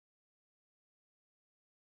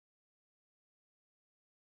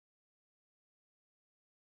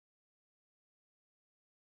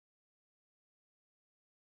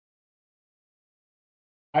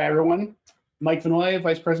Hi, everyone. Mike Vannoy,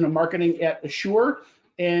 Vice President of Marketing at Asure.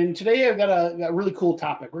 And today I've got a really cool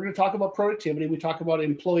topic. We're going to talk about productivity. We talk about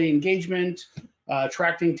employee engagement,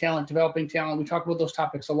 attracting talent, developing talent. We talk about those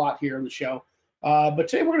topics a lot here on the show. But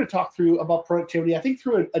today we're going to talk about productivity, I think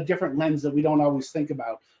through a different lens that we don't always think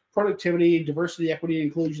about. Productivity, diversity, equity,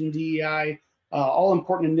 inclusion, DEI, all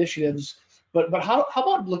important initiatives. But how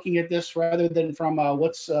about looking at this rather than from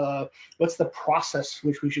what's the process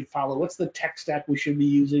which we should follow? What's the tech stack we should be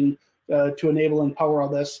using to enable and power all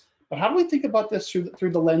this? But how do we think about this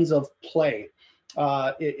through the lens of play?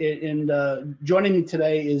 Joining me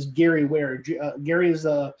today is Gary Ware. Gary is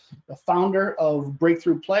the founder of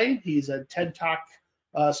Breakthrough Play. He's a TED Talk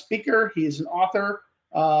speaker. He's an author.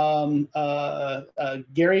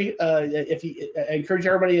 Gary, I encourage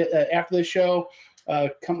everybody after this show,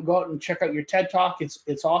 go out and check out your TED Talk.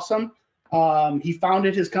 It's awesome. He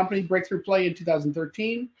founded his company, Breakthrough Play, in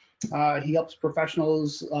 2013. He helps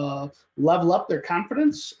professionals level up their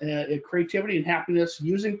confidence, creativity, and happiness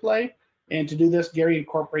using play. And to do this, Gary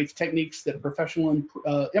incorporates techniques that professional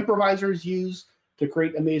improvisers use to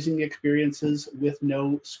create amazing experiences with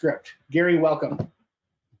no script. Gary, welcome.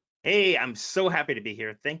 Hey, I'm so happy to be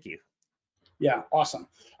here. Thank you. Yeah, awesome.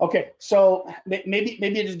 Okay, so maybe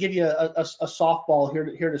I just give you a softball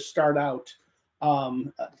here to start out.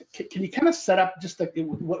 Can you kind of set up just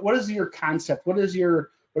what is your concept? What is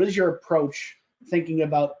your approach thinking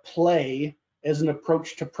about play as an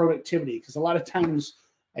approach to productivity? Because a lot of times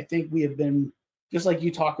I think we have been, just like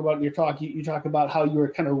you talk about in your talk, you talk about how you were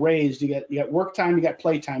kind of raised. You got work time, you got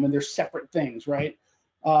play time, and they're separate things, right?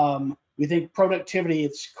 We think productivity,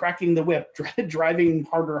 it's cracking the whip, driving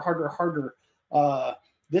harder.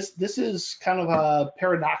 This is kind of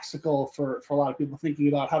paradoxical for a lot of people thinking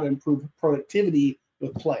about how to improve productivity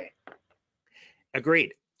with play.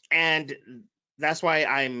 Agreed. And that's why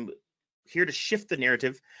I'm here to shift the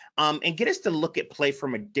narrative and get us to look at play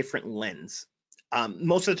from a different lens.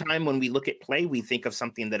 Most of the time when we look at play, we think of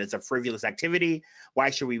something that is a frivolous activity.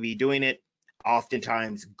 Why should we be doing it?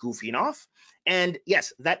 Oftentimes goofing off. And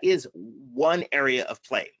yes, that is one area of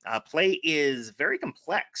play. Play is very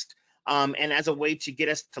complex. And as a way to get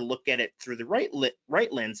us to look at it through the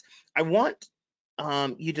right lens, I want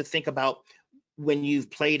you to think about when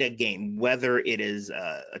you've played a game, whether it is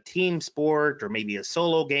a team sport or maybe a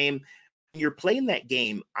solo game. When you're playing that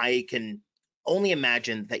game, I can only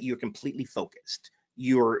imagine that you're completely focused.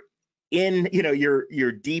 You're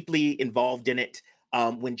you're deeply involved in it.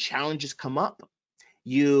 When challenges come up,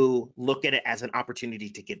 you look at it as an opportunity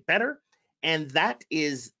to get better. And that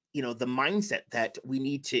is, the mindset that we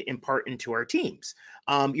need to impart into our teams.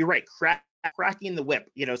 You're right, cracking the whip,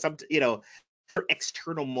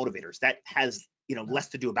 external motivators that has, less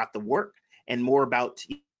to do about the work and more about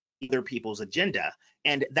other people's agenda.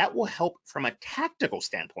 And that will help from a tactical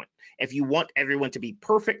standpoint. If you want everyone to be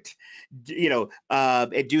perfect,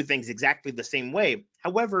 and do things exactly the same way.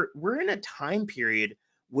 However, we're in a time period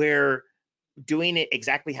where doing it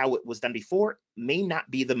exactly how it was done before may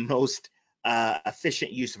not be the most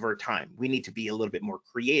efficient use of our time. We need to be a little bit more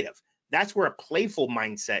creative. That's where a playful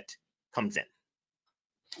mindset comes in.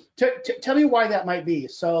 Tell me why that might be.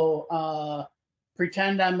 So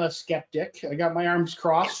pretend I'm a skeptic. I got my arms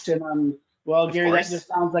crossed, and I'm, well, Gary, that just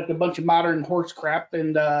sounds like a bunch of modern horse crap.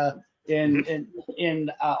 And all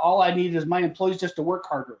I need is my employees just to work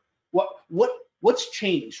harder. What's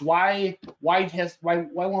changed? Why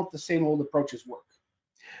won't the same old approaches work?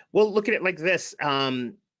 Well, look at it like this.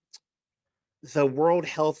 The World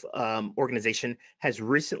Health Organization has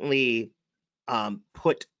recently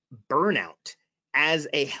put burnout as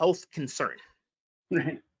a health concern.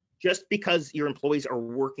 Right. Just because your employees are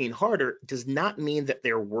working harder does not mean that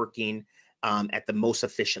they're working at the most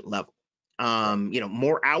efficient level.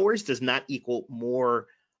 More hours does not equal more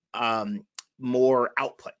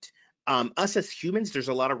output. Us as humans, there's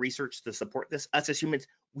a lot of research to support this. Us as humans,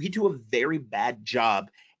 we do a very bad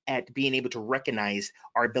job at being able to recognize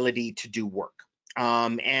our ability to do work.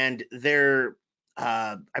 And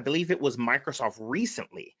I believe it was Microsoft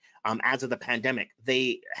recently, as of the pandemic,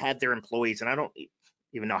 they had their employees, and I don't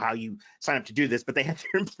even know how you sign up to do this, but they had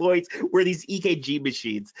their employees wear these EKG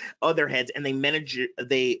machines on their heads, and they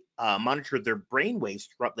monitored their brain waves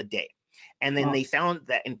throughout the day. And then they found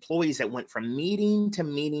that employees that went from meeting to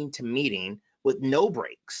meeting to meeting with no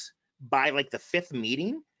breaks, by like the fifth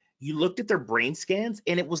meeting, you looked at their brain scans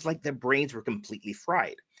and it was like their brains were completely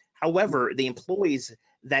fried. However, the employees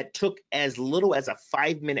that took as little as a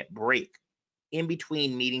 5-minute break in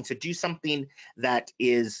between meetings to do something that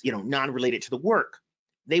is, non-related to the work,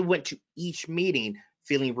 they went to each meeting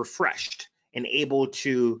feeling refreshed and able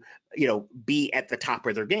to, be at the top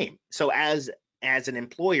of their game. So as as an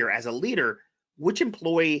employer, as a leader, which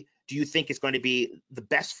employee do you think is going to be the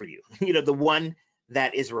best for you? The one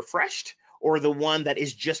that is refreshed, or the one that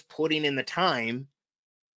is just putting in the time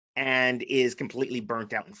and is completely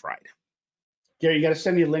burnt out and fried? Gary, you got to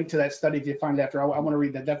send me a link to that study if you find it after. I want to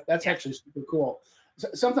read that. That's actually super cool.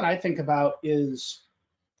 Something I think about is,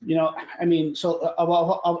 I mean,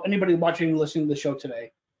 so anybody watching, listening to the show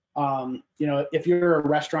today, if you're a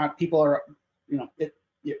restaurant, people are,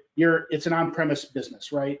 it's an on-premise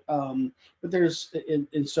business, right? But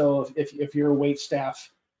so if you're a wait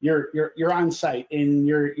staff, you're on site and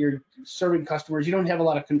you're serving customers. You don't have a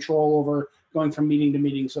lot of control over going from meeting to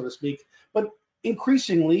meeting, so to speak. But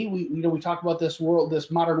increasingly, we talk about this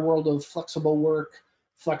modern world of flexible work,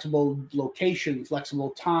 flexible location, flexible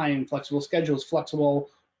time, flexible schedules, flexible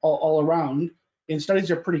all around. And studies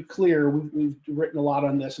are pretty clear. We've written a lot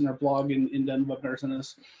on this in our blog and done webinars on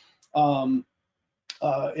this.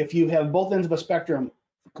 If you have both ends of a spectrum,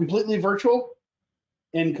 completely virtual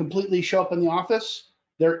and completely show up in the office,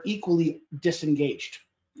 they're equally disengaged,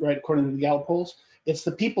 right? According to the Gallup polls, it's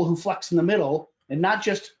the people who flex in the middle, and not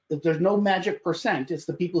just that there's no magic percent, it's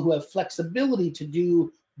the people who have flexibility to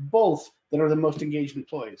do both that are the most engaged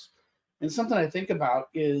employees. And something I think about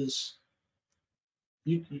is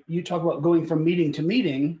you talk about going from meeting to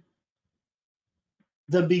meeting.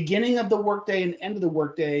 The beginning of the workday and end of the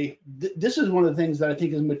workday, this is one of the things that I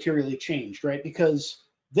think is materially changed, right? Because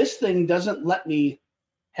this thing doesn't let me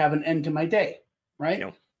have an end to my day, right?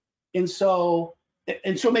 No. And so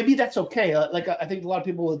maybe that's okay. Like I think a lot of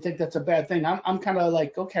people would think that's a bad thing. I'm kind of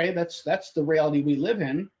like, okay, that's the reality we live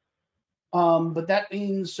in. But that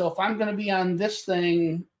means, so if I'm going to be on this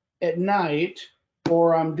thing at night,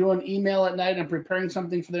 or I'm doing email at night, I'm preparing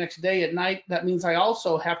something for the next day at night, that means I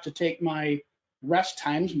also have to take my rest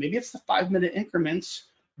times. Maybe it's the 5-minute increments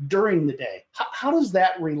during the day. How does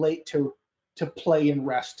that relate to play and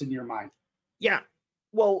rest in your mind? Yeah.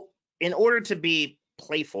 Well, in order to be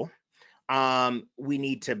playful, we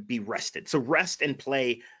need to be rested. So rest and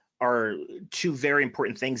play are two very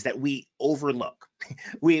important things that we overlook.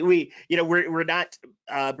 We're not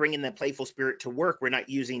bringing the playful spirit to work. We're not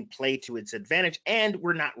using play to its advantage, and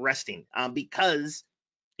we're not resting because,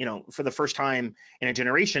 for the first time in a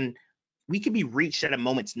generation, we can be reached at a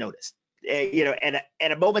moment's notice.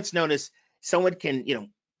 At a moment's notice, someone can,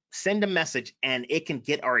 send a message and it can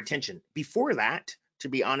get our attention. Before that, to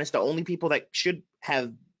be honest, the only people that should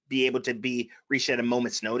be able to be reached at a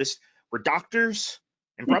moment's notice were doctors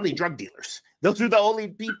and probably drug dealers. Those are the only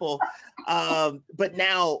people. But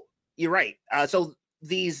now you're right. So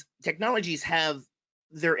these technologies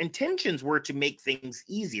their intentions were to make things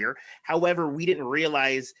easier. However, we didn't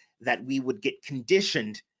realize that we would get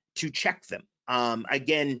conditioned to check them.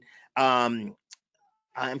 Again, I'm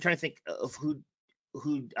trying to think of who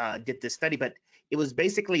did this study, but it was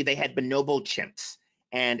basically they had bonobo chimps,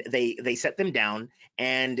 and they set them down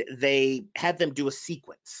and they had them do a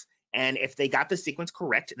sequence. And if they got the sequence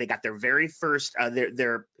correct, they got their very first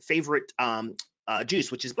their favorite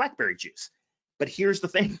juice, which is blackberry juice. But here's the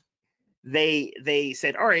thing: they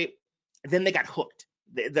said, all right. Then they got hooked.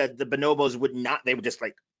 The bonobos would not. They would just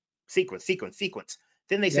like sequence.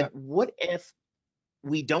 Then they said, what if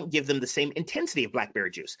we don't give them the same intensity of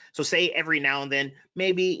blackberry juice? So say every now and then,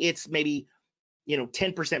 maybe it's 10%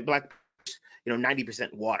 black,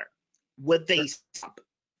 90% water. Would they stop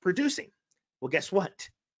producing? Well, guess what?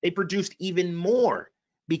 They produced even more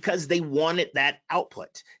because they wanted that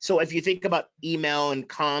output. So if you think about email and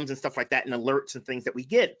comms and stuff like that and alerts and things that we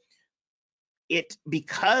get,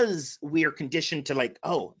 because we are conditioned to like,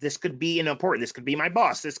 oh, this could be important. This could be my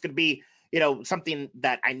boss. This could be, something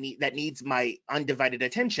that I need, that needs my undivided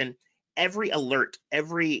attention. Every alert,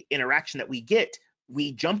 every interaction that we get,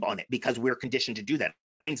 we jump on it because we're conditioned to do that.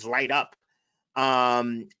 Things light up,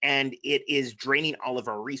 and it is draining all of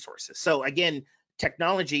our resources. So again,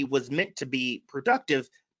 technology was meant to be productive,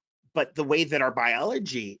 but the way that our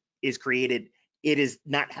biology is created, it is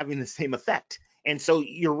not having the same effect. And so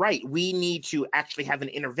you're right. We need to actually have an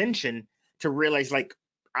intervention to realize, like,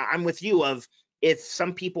 I'm with you of, if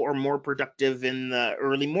some people are more productive in the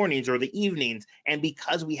early mornings or the evenings, and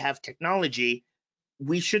because we have technology,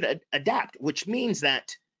 we should adapt, which means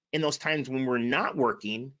that in those times when we're not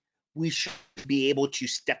working, we should be able to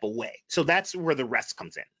step away. So that's where the rest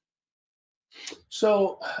comes in.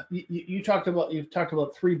 So you've talked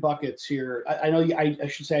about 3 buckets here. I know I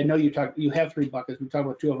should say, I know you have 3 buckets. We talked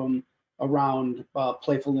about 2 of them around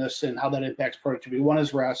playfulness and how that impacts productivity. One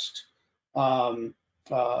is rest.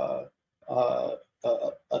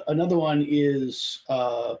 Another one is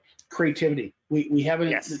creativity. We haven't.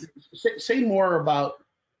 Yes. Say more about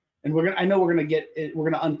and I know we're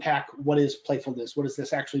gonna unpack what is playfulness, what does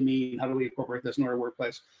this actually mean, how do we incorporate this in our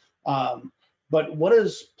workplace, but what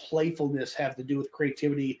does playfulness have to do with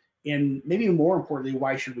creativity, and maybe more importantly,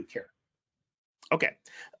 why should we care? Okay.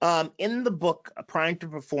 In the book Primed to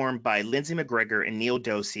Perform by Lindsay McGregor and Neil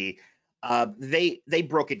Dosey, they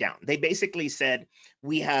broke it down. They basically said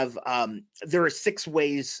there are 6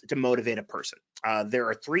 ways to motivate a person. There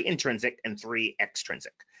are 3 intrinsic and 3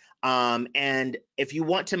 extrinsic. And if you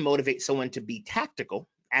want to motivate someone to be tactical,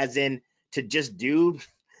 as in to just do,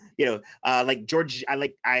 like George,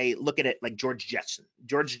 I look at it like George Jetson.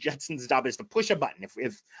 George Jetson's job is to push a button.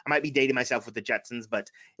 If I might be dating myself with the Jetsons,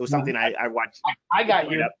 but it was something I watched. I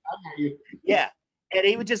got you. Yeah. And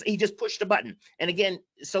he just pushed a button. And again,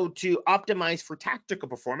 so to optimize for tactical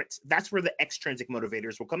performance, that's where the extrinsic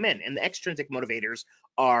motivators will come in. And the extrinsic motivators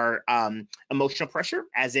are emotional pressure,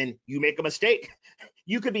 as in you make a mistake,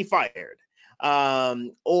 you could be fired,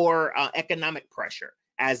 or economic pressure,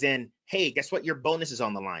 as in, hey, guess what? Your bonus is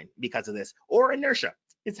on the line because of this, or inertia.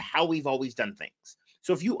 It's how we've always done things.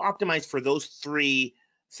 So if you optimize for those 3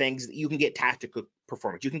 things, you can get tactical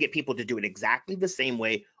performance. You can get people to do it exactly the same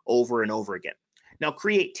way over and over again. Now,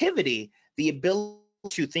 creativity, the ability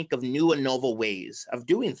to think of new and novel ways of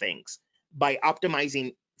doing things by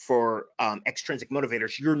optimizing for extrinsic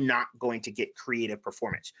motivators, you're not going to get creative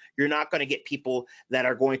performance. You're not going to get people that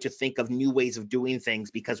are going to think of new ways of doing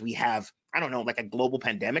things because we have, I don't know, like a global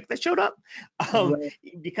pandemic that showed up. Right.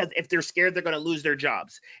 Because if they're scared, they're going to lose their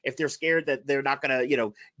jobs. If they're scared that they're not going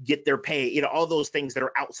to, get their pay, all those things that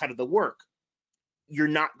are outside of the work, you're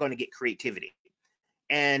not going to get creativity.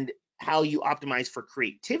 And how you optimize for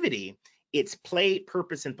creativity, it's play,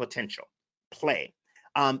 purpose, and potential. Play.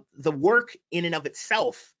 The work in and of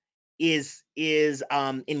itself is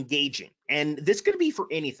engaging, and this could be for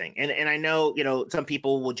anything. And I know some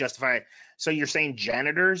people will justify. So you're saying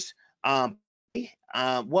janitors? Well,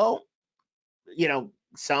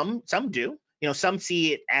 some do. Some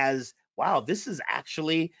see it as, wow, this is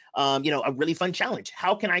actually a really fun challenge.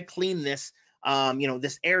 How can I clean this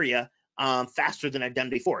this area faster than I've done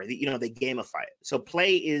before? They gamify it. So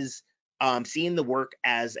play is seeing the work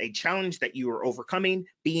as a challenge that you are overcoming,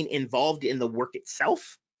 being involved in the work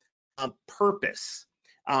itself. Purpose,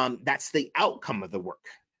 that's the outcome of the work.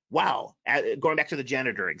 Wow, going back to the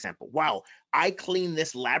janitor example, wow, I clean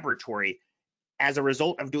this laboratory. As a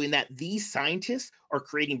result of doing that, these scientists are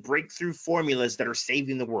creating breakthrough formulas that are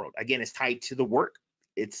saving the world. Again, it's tied to the work.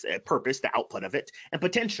 It's a purpose, the output of it, and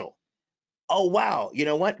potential. Oh, wow, you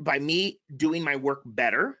know what? By me doing my work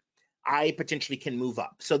better, I potentially can move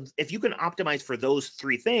up. So if you can optimize for those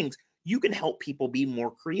 3 things, you can help people be more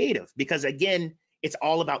creative, because again, it's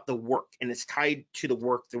all about the work and it's tied to the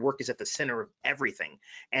work. The work is at the center of everything.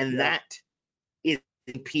 And that is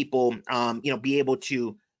people, be able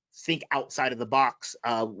to think outside of the box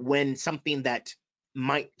when something that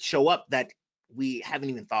might show up that we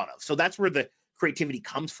haven't even thought of. So that's where the creativity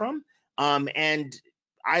comes from. And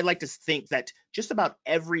I like to think that just about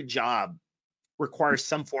every job requires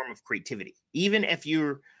some form of creativity, even if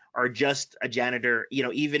you are just a janitor,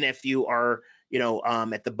 even if you are,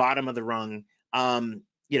 at the bottom of the rung,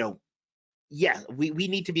 we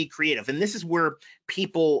need to be creative. And this is where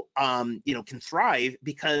people, can thrive,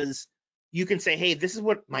 because you can say, hey, this is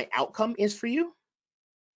what my outcome is for you.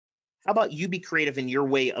 How about you be creative in your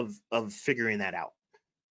way of figuring that out?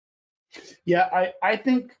 Yeah, I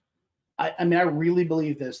think, I mean, I really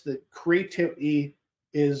believe this, that creativity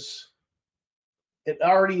it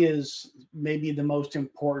already is maybe the most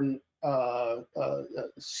important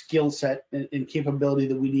skill set and capability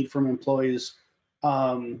that we need from employees.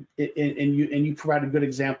 And you provided good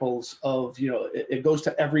examples of, it goes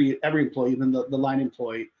to every employee, even the line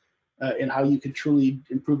employee, and how you can truly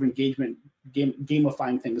improve engagement,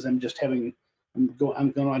 gamifying things. I'm going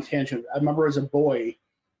on a tangent. I remember as a boy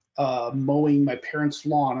mowing my parents'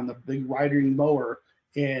 lawn on the big riding mower,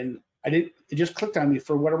 and it just clicked on me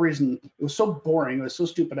for whatever reason. It was so boring, it was so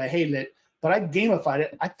stupid, I hated it, but I gamified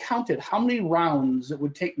it. I counted how many rounds it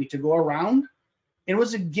would take me to go around. It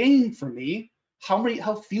was a game for me,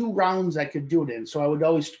 how few rounds I could do it in. So I would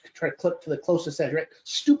always try to clip to the closest edge, right?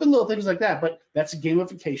 Stupid little things like that, but that's a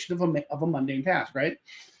gamification of a mundane task, right?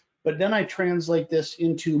 But then I translate this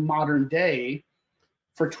into modern day.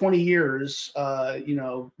 For 20 years,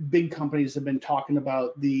 big companies have been talking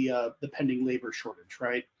about the pending labor shortage,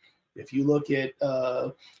 right? If you look at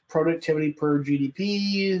productivity per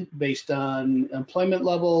GDP based on employment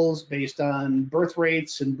levels, based on birth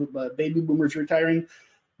rates and baby boomers retiring,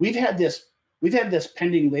 we've had this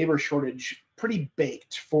pending labor shortage pretty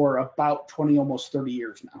baked for about 20, almost 30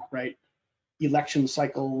 years now, right? election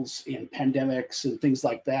cycles and pandemics and things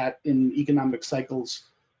like that, in economic cycles,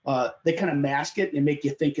 they kind of mask it and make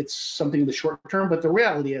you think it's something in the short term. But the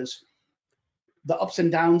reality is the ups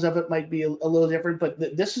and downs of it might be a little different, but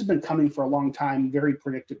this has been coming for a long time, very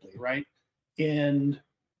predictably, right? And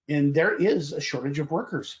there is a shortage of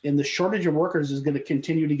workers, and the shortage of workers is going to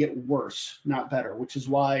continue to get worse, not better, which is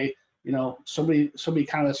why, so many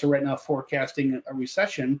economists are right now forecasting a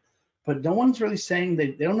recession, but no one's really saying they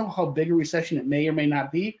don't know how big a recession it may or may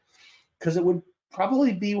not be, because it would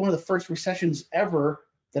probably be one of the first recessions ever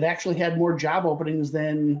that actually had more job openings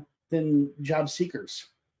than job seekers,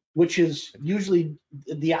 which is usually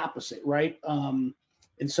the opposite, right? And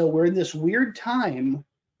so we're in this weird time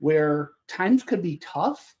where times could be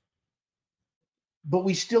tough, but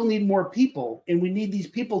we still need more people, and we need these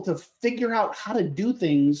people to figure out how to do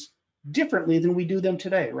things differently than we do them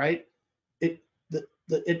today, right?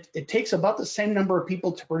 It takes about the same number of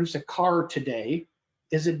people to produce a car today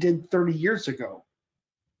as it did 30 years ago.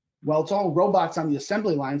 Well, it's all robots on the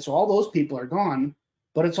assembly line, so all those people are gone,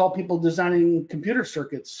 but it's all people designing computer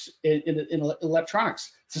circuits in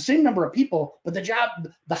electronics. It's the same number of people, but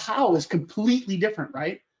the how is completely different,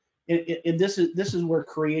 right? And this is where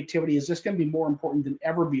creativity is just going to be more important than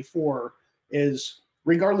ever before, is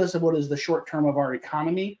regardless of what is the short term of our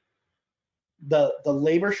economy, the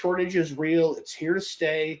labor shortage is real, it's here to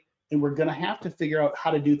stay, and we're going to have to figure out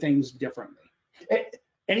how to do things differently.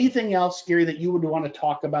 Anything else, Gary, that you would want to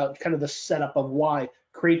talk about, kind of the setup of why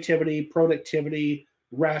creativity, productivity,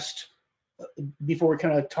 rest, before we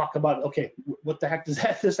kind of talk about, okay, what the heck does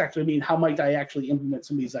this actually mean? How might I actually implement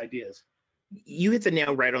some of these ideas? You hit the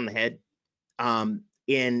nail right on the head. And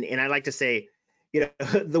I like to say,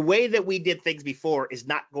 the way that we did things before is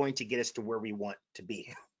not going to get us to where we want to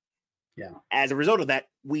be. Yeah. As a result of that,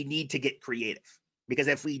 we need to get creative, because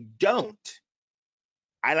if we don't,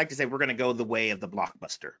 I like to say we're going to go the way of the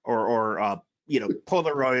Blockbuster or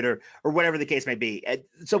Polaroid or whatever the case may be.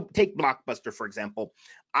 So take Blockbuster, for example.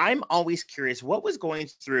 I'm always curious what was going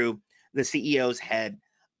through the CEO's head,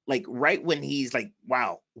 like right when he's like,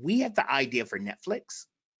 wow, we had the idea for Netflix,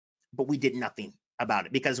 but we did nothing about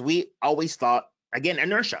it, because we always thought, again,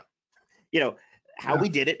 inertia, how we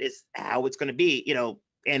did it is how it's going to be,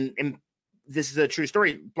 and this is a true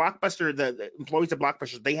story. Blockbuster, the employees of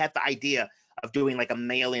Blockbuster, they had the idea of doing like a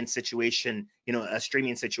mail-in situation, a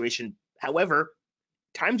streaming situation. However,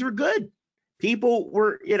 times were good. People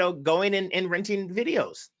were, going and renting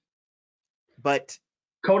videos. But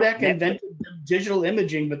Kodak invented digital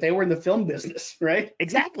imaging, but they were in the film business, right?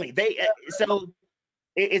 Exactly. So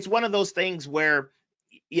it's one of those things where,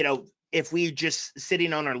 if we just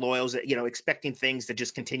sitting on our laurels, expecting things to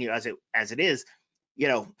just continue as it is,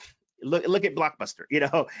 look at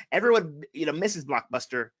Blockbuster. Everyone misses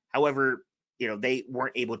Blockbuster. However, they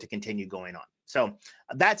weren't able to continue going on. So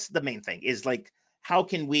that's the main thing, is like, how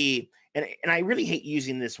can we, and I really hate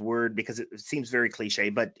using this word because it seems very cliche,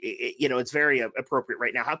 but it's very appropriate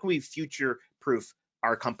right now. How can we future proof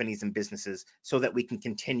our companies and businesses so that we can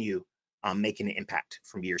continue making an impact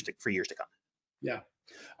for years to come? Yeah.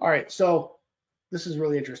 All right. So this is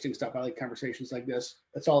really interesting stuff. I like conversations like this.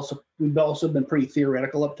 We've also been pretty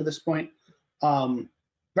theoretical up to this point. Bring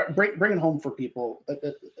it home for people,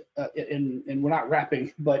 and we're not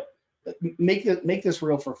wrapping, but make this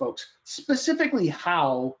real for folks. Specifically,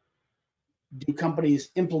 how do companies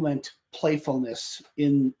implement playfulness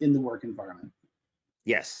in the work environment?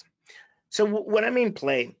 Yes. So when I mean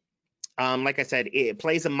play, like I said,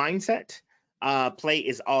 play is a mindset. Play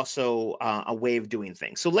is also a way of doing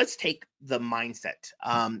things. So let's take the mindset.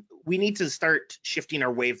 We need to start shifting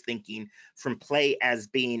our way of thinking from play as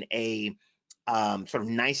being a sort of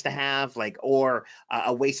nice to have, or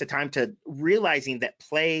a waste of time, to realizing that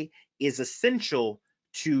play is essential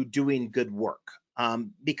to doing good work.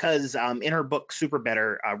 Because in her book, Super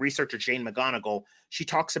Better, researcher Jane McGonigal, she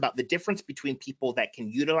talks about the difference between people that can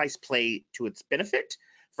utilize play to its benefit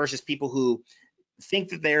versus people who think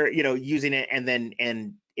that they're using it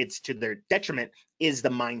and it's to their detriment, is the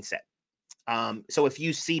mindset. So if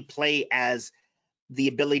you see play as the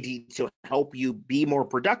ability to help you be more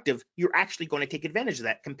productive, you're actually going to take advantage of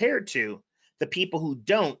that, compared to the people who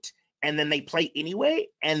don't, and then they play anyway,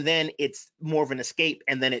 and then it's more of an escape,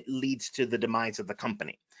 and then it leads to the demise of the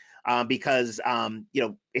company. Because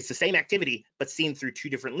it's the same activity, but seen through two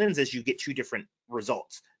different lenses, you get two different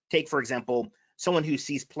results. Take, for example, someone who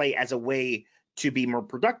sees play as a way to be more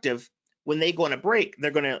productive. When they go on a break,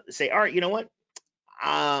 they're going to say, all right, you know what?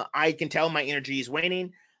 I can tell my energy is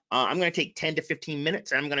waning. I'm going to take 10 to 15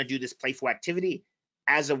 minutes and I'm going to do this playful activity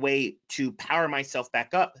as a way to power myself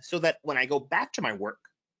back up, so that when I go back to my work,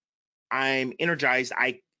 I'm energized.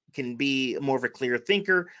 I can be more of a clear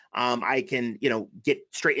thinker. I can, get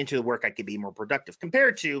straight into the work. I can be more productive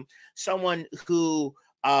compared to someone who,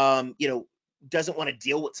 doesn't want to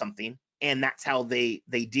deal with something, and that's how they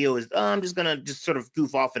deal is, oh, I'm just gonna just sort of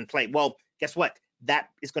goof off and play. Well, guess what? That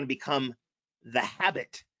is going to become the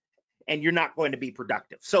habit, and you're not going to be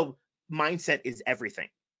productive. So mindset is everything.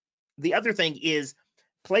 The other thing is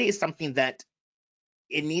play is something that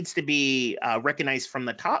it needs to be recognized from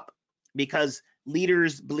the top, because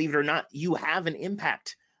leaders, believe it or not, you have an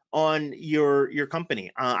impact on your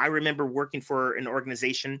company. I remember working for an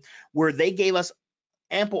organization where they gave us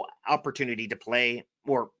ample opportunity to play,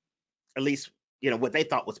 or at least what they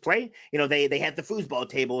thought was play. They had the foosball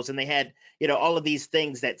tables, and they had all of these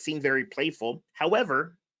things that seemed very playful.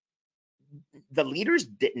 However, the leaders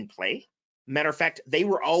didn't play. Matter of fact, they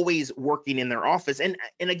were always working in their office. And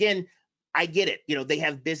again, I get it. They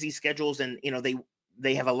have busy schedules, and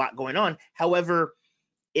they have a lot going on. However,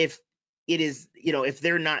 if it is, if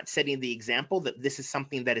they're not setting the example that this is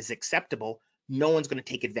something that is acceptable, no one's going to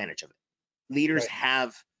take advantage of it. Leaders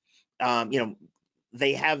have,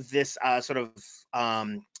 they have this sort of,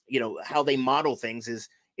 how they model things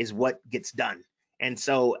is what gets done. And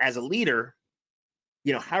so as a leader,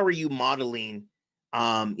 how are you modeling,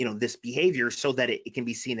 this behavior so that it can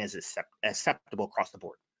be seen as acceptable across the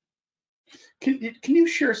board? Can you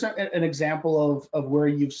share an example of where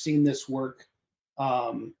you've seen this work?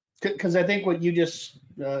 Because I think what you just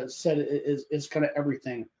said is kind of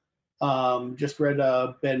everything. Just read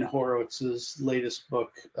Ben Horowitz's latest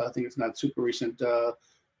book. I think it's not super recent.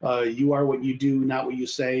 You are what you do, not what you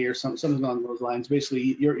say, or something along those lines.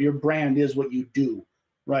 Basically, your brand is what you do,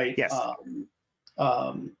 right? Yes.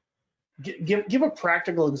 Give a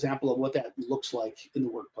practical example of what that looks like in the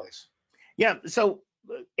workplace. Yeah. So,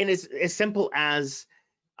 and it's as simple as,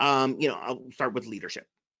 I'll start with leadership.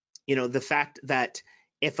 The fact that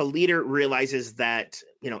if a leader realizes that,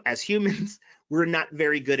 as humans, we're not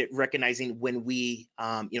very good at recognizing when we,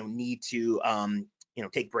 need to,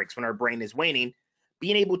 take breaks, when our brain is waning,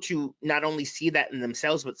 being able to not only see that in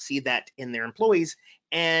themselves, but see that in their employees,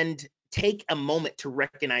 and take a moment to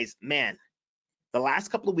recognize, man, the last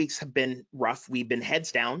couple of weeks have been rough. We've been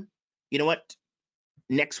heads down. You know what?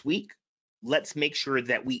 Next week, let's make sure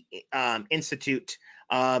that we institute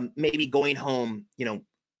maybe going home,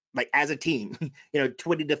 like as a team,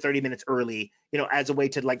 20 to 30 minutes early, as a way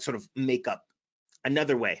to like sort of make up.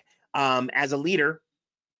 Another way, as a leader,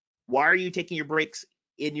 why are you taking your breaks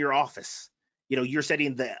in your office? You're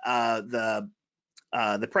setting the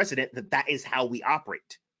precedent that is how we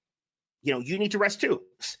operate. You need to rest too.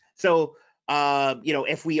 So,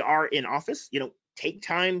 if we are in office, take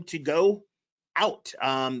time to go out.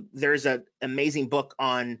 There's an amazing book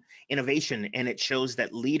on innovation, and it shows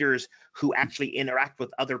that leaders who actually interact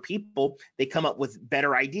with other people, they come up with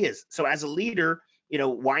better ideas. So as a leader,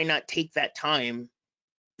 why not take that time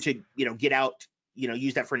to, get out,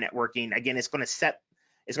 use that for networking. Again, it's going to set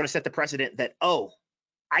the precedent that, oh,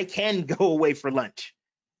 I can go away for lunch.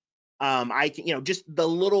 I can, just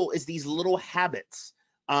these little habits.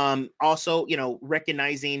 Also,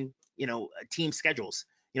 recognizing, team schedules.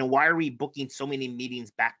 Why are we booking so many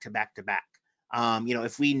meetings back to back to back?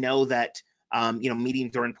 If we know that,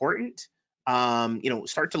 meetings are important,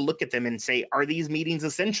 start to look at them and say, are these meetings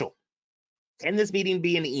essential? Can this meeting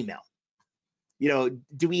be an email?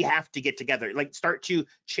 Do we have to get together? Like, start to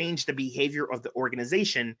change the behavior of the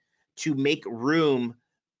organization to make room,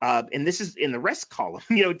 and this is in the rest column,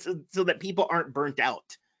 so that people aren't burnt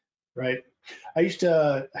out. Right. I used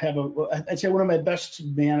to have I'd say one of my best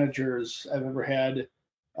managers I've ever had.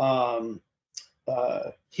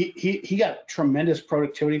 He got tremendous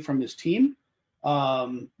productivity from his team,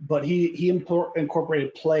 but he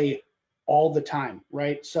incorporated play all the time,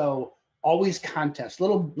 right? So always contests,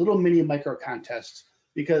 little mini micro contests,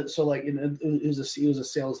 because he was a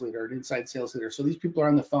sales leader, an inside sales leader. So these people are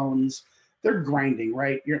on the phones, they're grinding,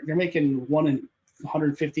 right? You're making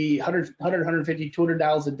 150,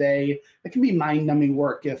 $200 a day. It can be mind-numbing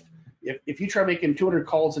work if you try making 200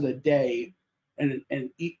 calls in a day and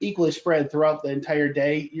equally spread throughout the entire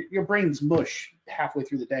day, your brain's mush halfway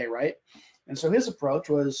through the day, right? And so his approach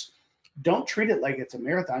was, don't treat it like it's a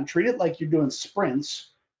marathon. Treat it like you're doing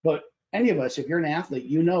sprints. But any of us, if you're an athlete,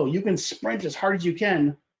 you can sprint as hard as you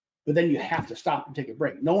can, but then you have to stop and take a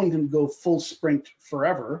break. No one can go full sprint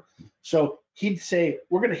forever. So he'd say,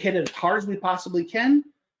 we're going to hit it as hard as we possibly can.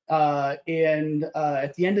 And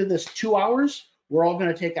at the end of this 2 hours, we're all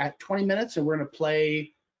going to take 20 minutes and we're going to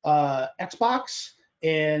play Xbox.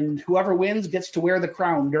 And whoever wins gets to wear the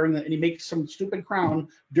crown and he makes some stupid crown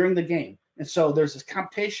during the game. And so there's this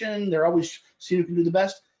competition. They're always seeing who can do the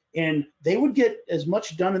best. and they would get as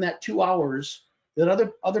much done in that 2 hours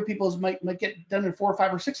that other people's might get done in 4 or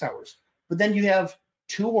 5 or 6 hours. But then you have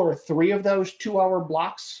 2 or 3 of those 2-hour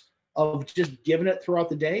blocks of just giving it throughout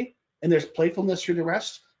the day, and there's playfulness through the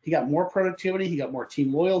rest. He got more productivity, he got more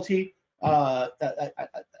team loyalty. I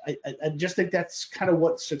just think that's kind of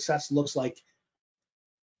what success looks like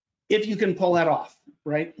if you can pull that off,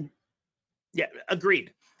 right? Yeah,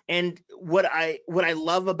 agreed. And what I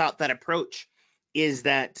love about that approach is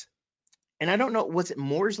that, and I don't know, was it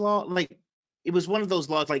Moore's law? Like, it was one of those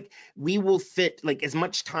laws, like, we will fit like as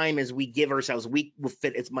much time as we give ourselves, we will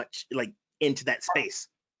fit as much like into that space.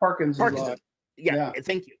 Parkinson's law. Yeah,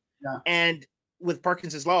 thank you. Yeah. And with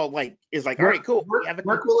Parkinson's law, like, is like, all right, cool.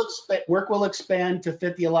 Work will expand to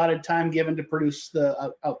fit the allotted time given to produce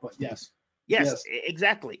the output. Yes. Yes,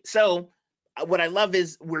 exactly. So what I love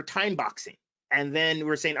is we're time boxing, and then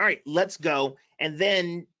we're saying, all right, let's go. And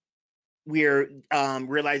then we're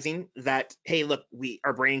realizing that, hey, look,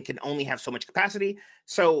 our brain can only have so much capacity.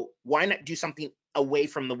 So why not do something away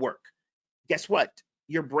from the work? Guess what?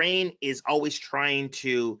 Your brain is always trying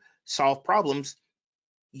to solve problems.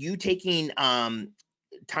 You taking time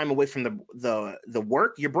away from the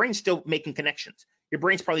work, your brain's still making connections. Your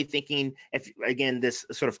brain's probably thinking, if again, this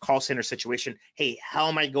sort of call center situation, hey, how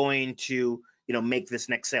am I going to, make this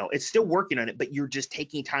next sale? It's still working on it, but you're just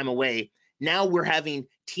taking time away. Now we're having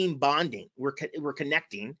team bonding. We're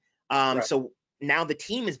connecting. Right. So now the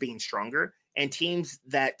team is being stronger, and teams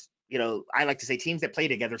that, I like to say teams that play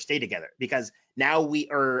together stay together, because now we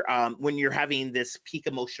are, when you're having this peak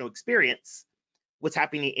emotional experience, what's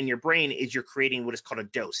happening in your brain is you're creating what is called a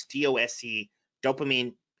dose, DOSE,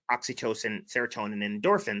 dopamine, oxytocin, serotonin, and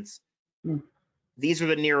endorphins. These are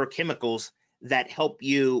the neurochemicals that help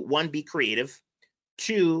you, one, be creative,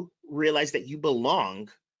 two, realize that you belong,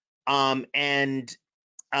 and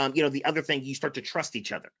the other thing, you start to trust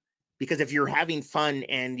each other. Because if you're having fun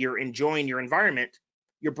and you're enjoying your environment,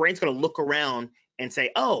 your brain's going to look around and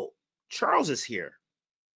say, oh, Charles is here.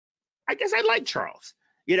 I guess I like Charles.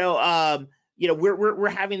 We're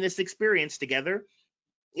having this experience together.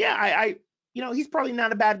 Yeah, he's probably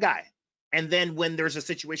not a bad guy. And then when there's a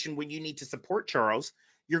situation when you need to support Charles,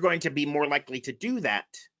 you're going to be more likely to do that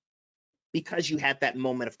because you had that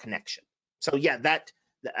moment of connection. So yeah, that,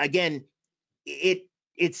 again,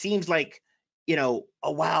 it seems like, oh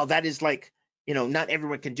wow, that is like, not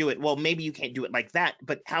everyone can do it. Well, maybe you can't do it like that,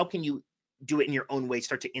 but how can you do it in your own way?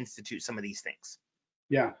 Start to institute some of these things.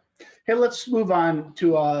 Yeah. Hey, let's move on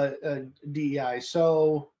to DEI.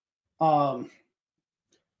 So I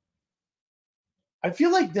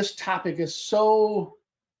feel like this topic is so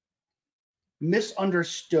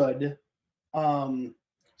misunderstood.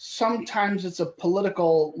 Sometimes it's a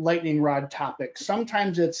political lightning rod topic.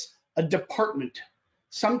 Sometimes it's a department.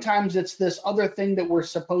 Sometimes it's this other thing that we're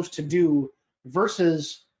supposed to do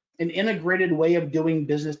versus an integrated way of doing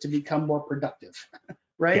business to become more productive,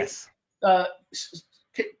 right? Yes.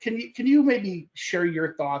 Can you maybe share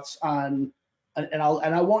your thoughts on, and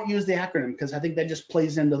I won't use the acronym because I think that just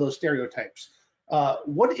plays into those stereotypes.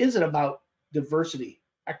 What is it about diversity,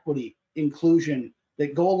 equity, inclusion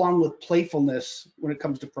that go along with playfulness when it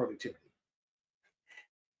comes to productivity?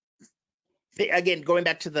 Again, going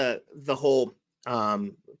back to the whole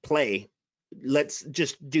play, let's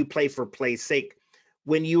just do play for play's sake.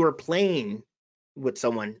 When you are playing with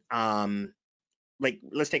someone, like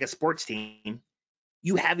let's take a sports team,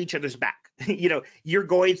 you have each other's back. You're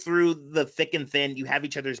going through the thick and thin, you have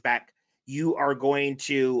each other's back. You are going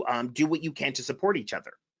to do what you can to support each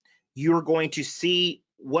other. You're going to see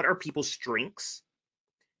what are people's strengths.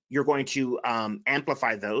 You're going to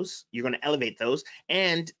amplify those. You're going to elevate those.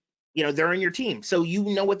 And, they're on your team. So you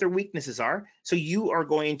know what their weaknesses are. So you are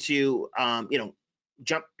going to,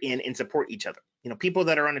 jump in and support each other. People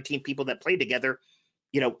that are on a team, people that play together,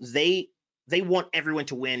 they want everyone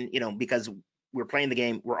to win, because we're playing the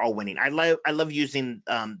game, we're all winning. I love using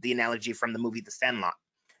the analogy from the movie The Sandlot.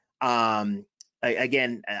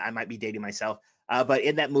 Again, I might be dating myself, but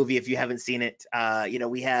in that movie, if you haven't seen it,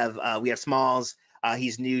 we have Smalls.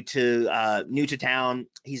 He's new to town.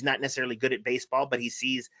 He's not necessarily good at baseball, but he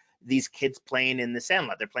sees these kids playing in the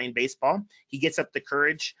Sandlot. They're playing baseball. He gets up the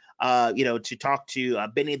courage, to talk to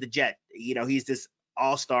Benny the Jet. He's this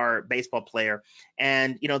all-star baseball player,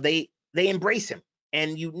 and they embrace him.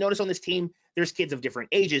 And you notice on this team, there's kids of different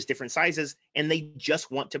ages, different sizes, and they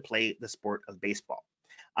just want to play the sport of baseball.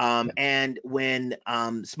 And when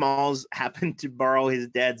Smalls happened to borrow his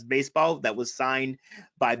dad's baseball that was signed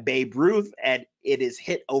by Babe Ruth, and it is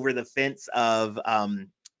hit over the fence of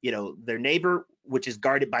their neighbor, which is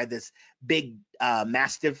guarded by this big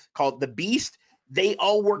mastiff called the Beast, they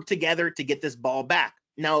all work together to get this ball back.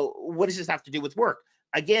 Now, what does this have to do with work?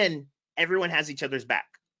 Again, everyone has each other's back.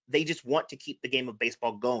 They just want to keep the game of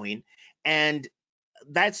baseball going, and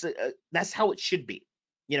that's how it should be.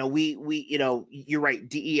 You're right.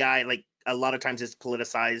 DEI, like a lot of times, it's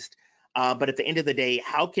politicized. But at the end of the day,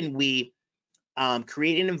 how can we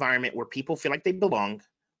create an environment where people feel like they belong,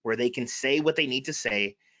 where they can say what they need to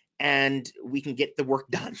say, and we can get the work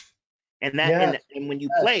done? And that Yes, and when you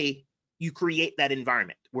yes. play, you create that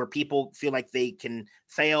environment where people feel like they can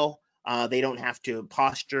fail. They don't have to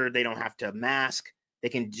posture. They don't have to mask. They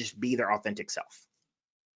can just be their authentic self.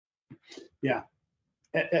 Yeah.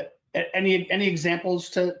 Any examples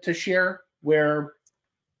to share where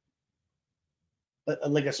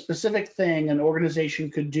like a specific thing an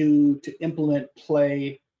organization could do to implement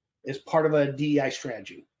play as part of a DEI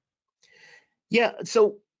strategy? Yeah,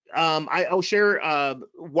 so I'll share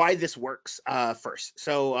why this works first.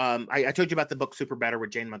 So I told you about the book Super Better with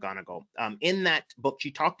Jane McGonigal. In that book,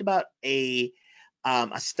 she talked about a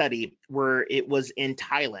study where it was in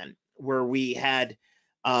Thailand, where we had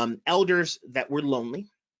elders that were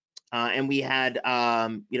lonely, and we had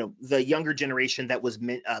the younger generation that was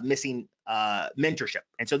missing mentorship.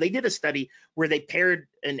 And so they did a study where they paired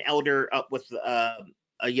an elder up with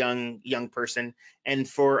a young person, and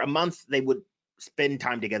for a month they would spend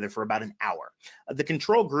time together for about an hour. The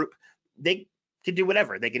control group, they can do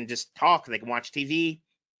whatever. They can just talk. They can watch TV.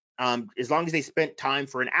 As long as they spent time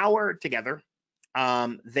for an hour together,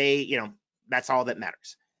 that's all that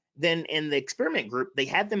matters. Then in the experiment group, they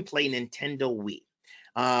had them play Nintendo Wii.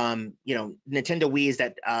 Nintendo Wii is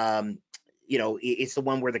that it's the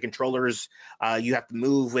one where the controllers, you have to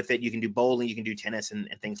move with it. You can do bowling, you can do tennis, and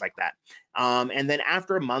things like that. And then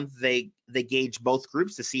after a month, they gauge both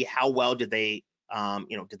groups to see how well did they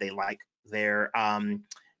like their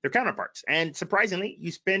counterparts. And surprisingly,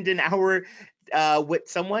 you spend an hour with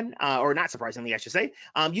someone, or not surprisingly, I should say,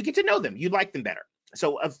 you get to know them. You like them better.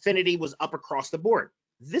 So affinity was up across the board.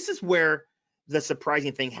 This is where the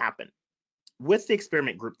surprising thing happened. With the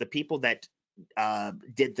experiment group, the people that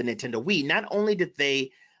did the Nintendo Wii, not only did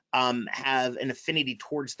they have an affinity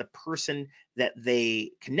towards the person that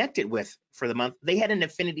they connected with for the month, they had an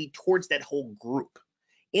affinity towards that whole group.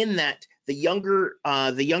 In that the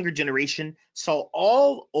younger generation saw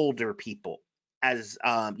all older people as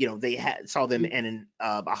saw them in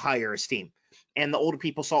a higher esteem, and the older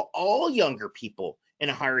people saw all younger people in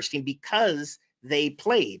a higher esteem because they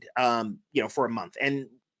played for a month. And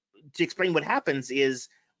to explain what happens is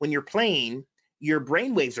when you're playing, your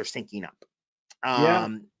brain waves are syncing up. Yeah.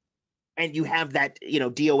 And you have that,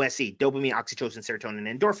 DOSE, dopamine, oxytocin, serotonin,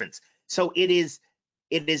 and endorphins. So it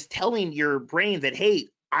is telling your brain that, hey,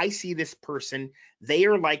 I see this person, they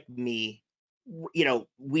are like me.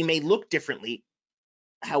 We may look differently.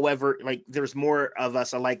 However, like there's more of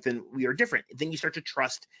us alike than we are different. Then you start to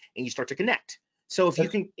trust and you start to connect. So if you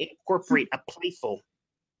That's can incorporate a playful,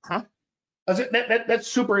 huh? that's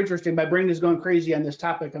super interesting. My brain is going crazy on this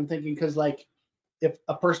topic. I'm thinking because like if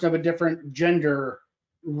a person of a different gender,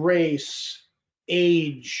 race,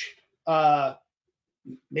 age,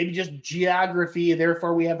 maybe just geography,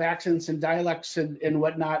 therefore we have accents and dialects and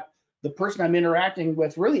whatnot. The person I'm interacting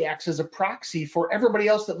with really acts as a proxy for everybody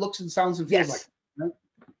else that looks and sounds and feels like. Yes. Right?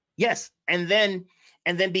 Yes, and then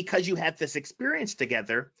because you had this experience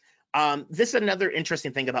together, this is another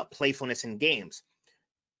interesting thing about playfulness in games.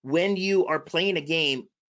 When you are playing a game,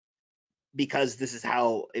 because this is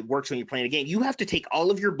how it works when you're playing a game, you have to take all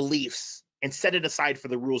of your beliefs and set it aside for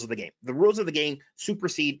the rules of the game. The rules of the game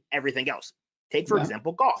supersede everything else. Take, for Yeah.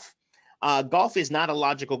 example, golf. Golf is not a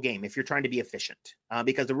logical game if you're trying to be efficient,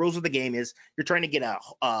 because the rules of the game is you're trying to get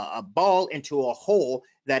a ball into a hole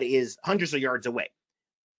that is hundreds of yards away.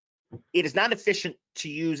 It is not efficient to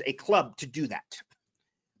use a club to do that.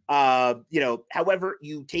 However,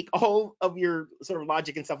 you take all of your sort of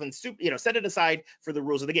logic and stuff and set it aside for the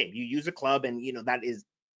rules of the game. You use a club, and that is,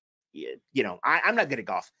 I'm not good at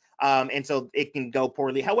golf, and so it can go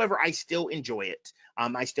poorly. However, I still enjoy it.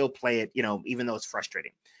 I still play it, even though it's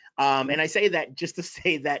frustrating. And I say that just to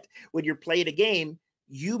say that when you're playing a game,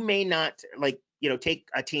 you may not take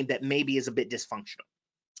a team that maybe is a bit dysfunctional.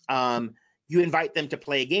 You invite them to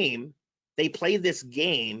play a game. They play this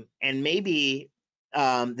game, and maybe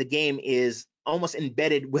the game is almost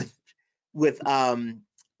embedded with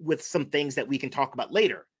some things that we can talk about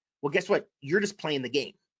later. Well, guess what? You're just playing the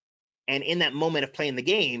game, and in that moment of playing the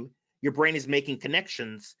game, your brain is making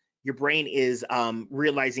connections. Your brain is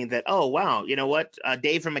realizing that, oh wow, you know what?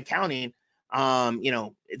 Dave from accounting,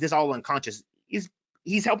 this is all unconscious.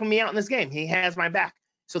 He's helping me out in this game. He has my back.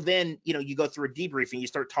 So then, you go through a debrief and you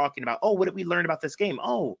start talking about, oh, what did we learn about this game?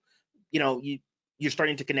 Oh, you're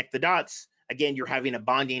starting to connect the dots. again, you're having a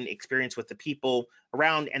bonding experience with the people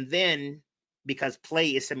around. And then because play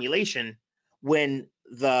is simulation, when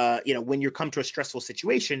when you come to a stressful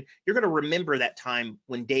situation, you're going to remember that time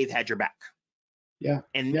when Dave had your back. Yeah.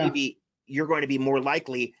 And maybe you're going to be more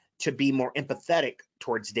likely to be more empathetic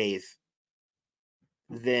towards Dave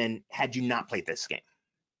than had you not played this game.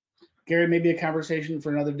 Gary, maybe a conversation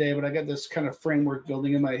for another day, but I got this kind of framework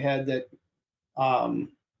building in my head that,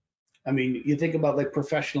 I mean, you think about like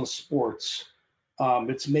professional sports,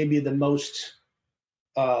 it's maybe the most,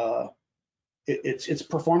 it's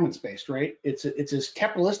performance based, right? It's as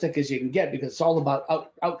capitalistic as you can get because it's all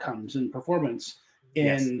about outcomes and performance.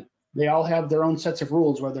 And Yes. they all have their own sets of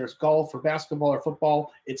rules, whether it's golf or basketball or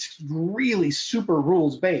football. It's really super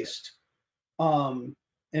rules based.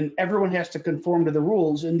 And everyone has to conform to the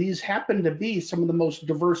rules. And these happen to be some of the most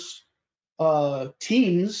diverse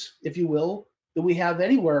teams, if you will, that we have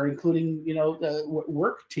anywhere, including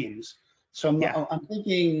work teams. So Yeah. I'm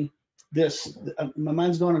thinking this. My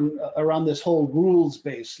mind's going around this whole rules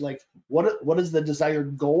base. Like, what is the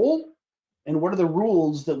desired goal, and what are the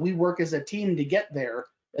rules that we work as a team to get there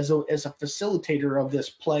as a facilitator of this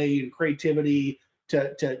play and creativity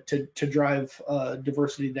to drive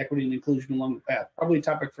diversity and equity and inclusion along the path. Probably a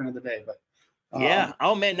topic for another day, but Yeah.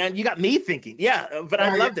 Oh man, now you got me thinking. Yeah, but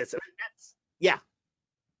I love this. Yeah.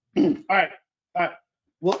 All right, all right.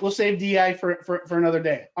 We'll save DEI for another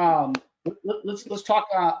day. Let's talk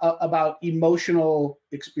about emotional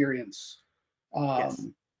experience. Yes.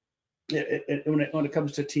 When it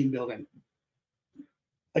comes to team building.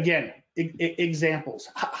 Again, examples.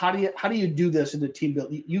 How do you do this in the team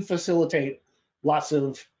building? You facilitate lots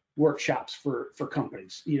of workshops for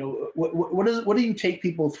companies. What do you take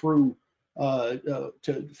people through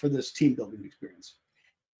for this team building experience?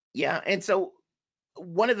 Yeah. And so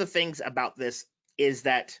one of the things about this is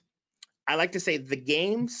that I like to say the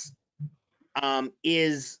games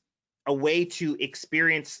is a way to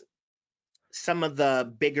experience some of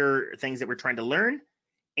the bigger things that we're trying to learn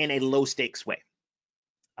in a low stakes way.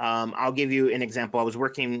 I'll give you an example. I was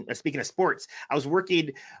working, speaking of sports, I was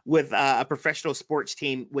working with a professional sports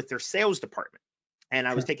team with their sales department. And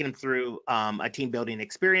I was taking them through a team building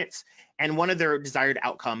experience. And one of their desired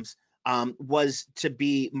outcomes was to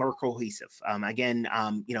be more cohesive.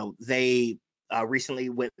 They recently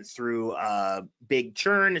went through a big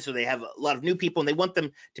churn. So they have a lot of new people and they want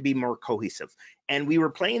them to be more cohesive. And we were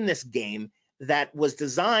playing this game that was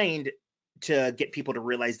designed to get people to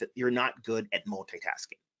realize that you're not good at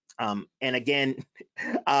multitasking. And again,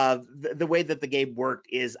 the way that the game worked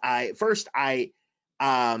is I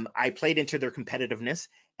played into their competitiveness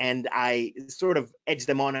and I sort of edged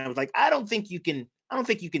them on. I was like, I don't think you can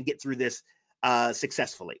get through this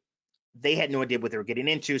successfully. They had no idea what they were getting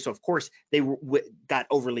into. So of course they got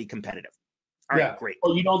overly competitive. All right, great.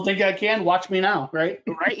 Well, you don't think I can? Watch me now, right?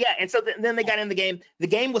 Right. Yeah. And so then they got in the game. The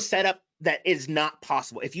game was set up that is not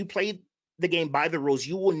possible. If you played the game by the rules,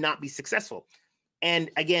 you will not be successful.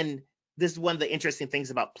 And again, this is one of the interesting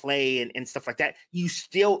things about play and stuff like that.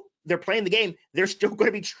 They're playing the game. They're still going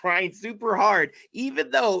to be trying super hard,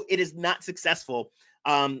 even though it is not successful.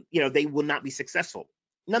 They will not be successful.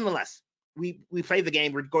 Nonetheless, we play the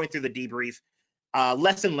game. We're going through the debrief.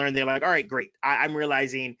 Lesson learned. They're like, all right, great. I'm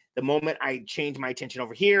realizing the moment I change my attention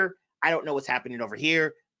over here, I don't know what's happening over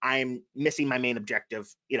here. I'm missing my main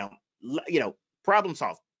objective. Problem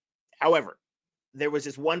solved. However, there was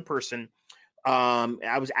this one person.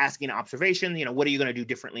 I was asking an observation. What are you going to do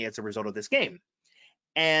differently as a result of this game?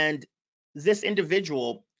 And this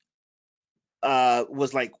individual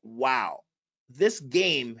was like, wow, this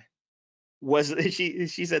game was.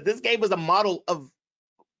 She said this game was a model of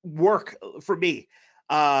work for me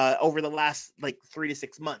over the last like 3 to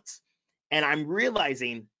 6 months. And I'm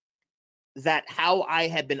realizing that how I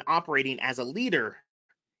had been operating as a leader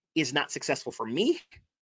is not successful for me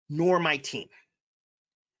nor my team.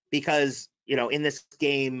 Because, in this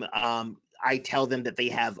game, I tell them that they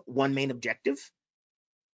have one main objective.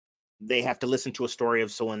 They have to listen to a story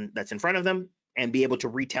of someone that's in front of them and be able to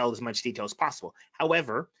retell as much detail as possible.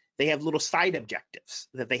 However, they have little side objectives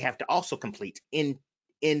that they have to also complete in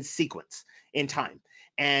sequence, in time.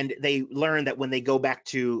 And they learn that when they go back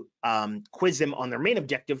to quiz them on their main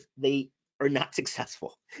objective, they are not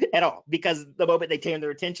successful at all, because the moment they turn their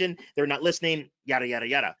attention, they're not listening, yada, yada,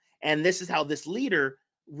 yada. And this is how this leader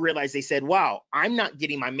realized. They said, wow, I'm not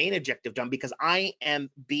getting my main objective done because I am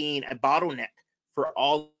being a bottleneck for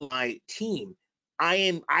all my team.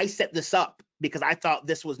 I set this up because I thought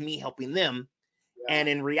this was me helping them. Yeah. And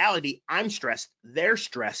in reality, I'm stressed. They're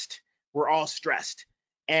stressed. We're all stressed.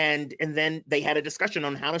 And then they had a discussion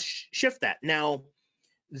on how to shift that. Now,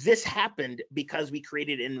 this happened because we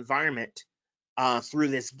created an environment through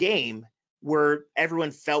this game where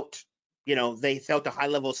everyone felt, they felt a high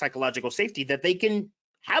level of psychological safety that they can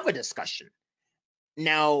have a discussion.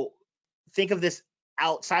 Now, think of this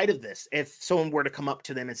outside of this. If someone were to come up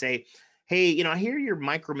to them and say, hey, I hear you're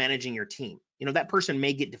micromanaging your team, that person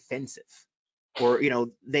may get defensive, or,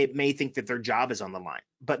 they may think that their job is on the line.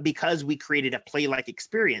 But because we created a play-like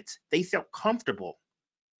experience, they felt comfortable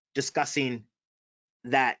discussing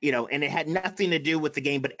that, and it had nothing to do with the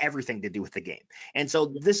game, but everything to do with the game. And so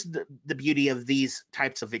this is the beauty of these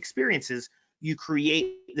types of experiences. You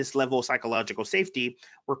create this level of psychological safety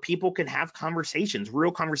where people can have conversations,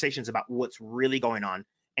 real conversations about what's really going on,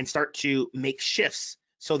 and start to make shifts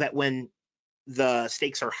so that when the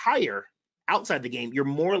stakes are higher outside the game, you're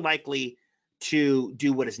more likely to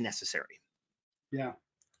do what is necessary. Yeah.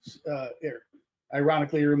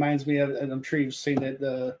 Ironically, it reminds me of, and I'm sure you've seen it,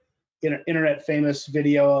 the internet famous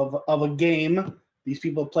video of a game, these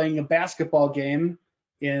people playing a basketball game,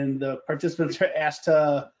 and the participants are asked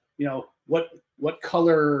to, what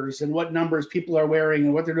colors and what numbers people are wearing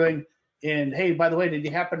and what they're doing. And hey, by the way, did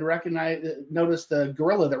you happen to notice the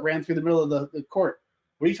gorilla that ran through the middle of the court?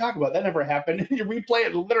 What are you talking about? That never happened. You replay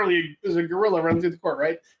it, literally there's a gorilla running through the court,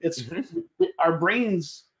 right? It's our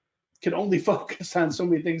brains can only focus on so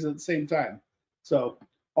many things at the same time. So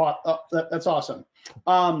that's awesome.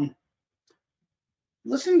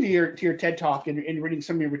 Listening to your TED talk and reading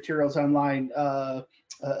some of your materials online, I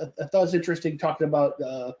thought it was interesting talking about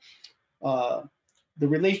the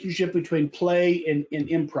relationship between play and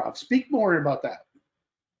improv. Speak more about that.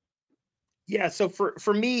 Yeah, so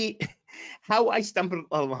for me, how I stumbled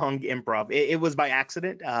along improv, it was by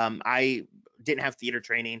accident. I didn't have theater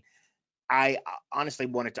training. I honestly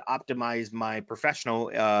wanted to optimize my professional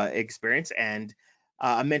experience, and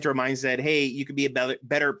a mentor of mine said, hey, you could be a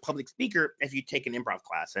better public speaker if you take an improv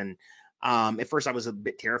class. And at first I was a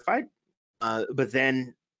bit terrified, but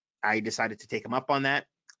then I decided to take him up on that.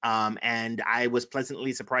 And I was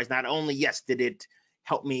pleasantly surprised. Not only, yes, did it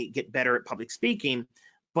help me get better at public speaking,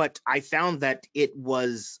 but I found that it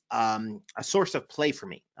was a source of play for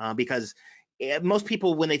me, because most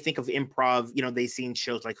people, when they think of improv, they've seen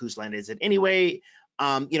shows like Whose Line Is It Anyway?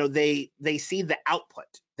 They see the output,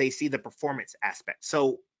 they see the performance aspect.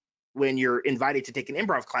 So when you're invited to take an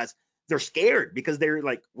improv class, they're scared because they're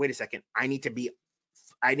like, wait a second, I need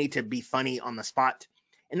to be funny on the spot.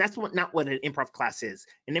 And that's not what an improv class is.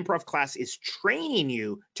 An improv class is training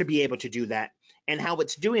you to be able to do that. And how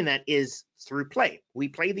it's doing that is through play. We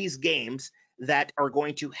play these games that are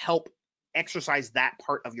going to help exercise that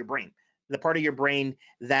part of your brain, the part of your brain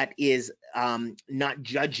that is not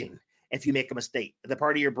judging if you make a mistake, the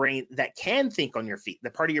part of your brain that can think on your feet, the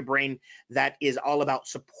part of your brain that is all about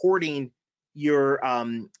supporting your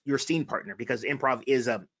scene partner, because improv is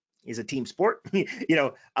a team sport.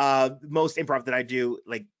 Most improv that I do,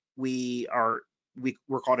 like we're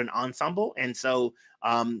called an ensemble, and so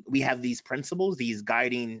we have these principles, these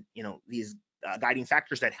guiding guiding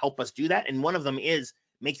factors that help us do that. And one of them is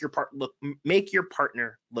make your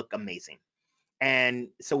partner look amazing. And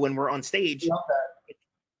so when we're on stage, it's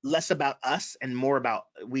less about us and more about,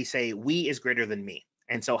 we say we is greater than me.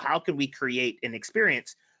 And so how can we create an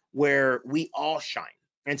experience where we all shine?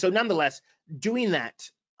 And so nonetheless, doing that,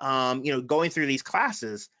 going through these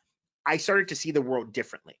classes, I started to see the world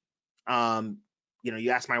differently.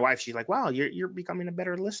 You ask my wife, she's like, wow, you're becoming a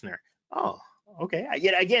better listener. Oh, okay.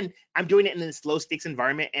 Yet again, I'm doing it in this low stakes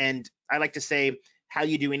environment. And I like to say, how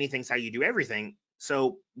you do anything is how you do everything.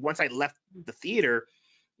 So once I left the theater,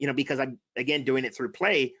 because I'm, again, doing it through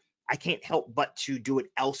play, I can't help but to do it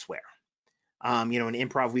elsewhere. In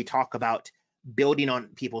improv, we talk about building on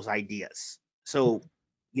people's ideas. So,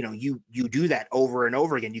 you do that over and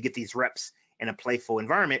over again. You get these reps in a playful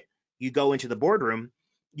environment. You go into the boardroom,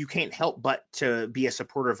 you can't help but to be a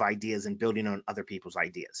supporter of ideas and building on other people's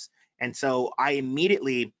ideas. And so I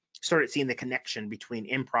immediately started seeing the connection between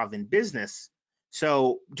improv and business.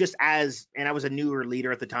 So and I was a newer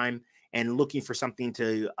leader at the time and looking for something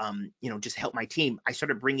to, just help my team, I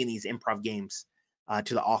started bringing these improv games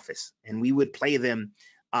to the office, and we would play them,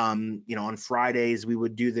 on Fridays. We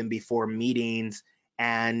would do them before meetings,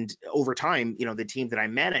 and over time, the team that I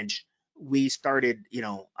manage, we started,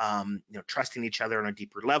 trusting each other on a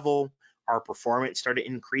deeper level. Our performance started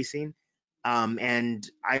increasing, and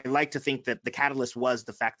I like to think that the catalyst was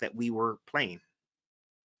the fact that we were playing.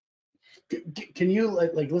 Can you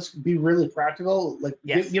let's be really practical?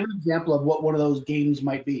 Yes. Give an example of what one of those games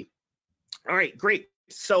might be. All right, great.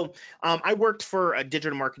 So I worked for a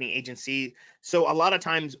digital marketing agency. So a lot of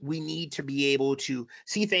times we need to be able to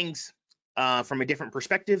see things from a different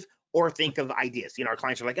perspective or think of ideas. Our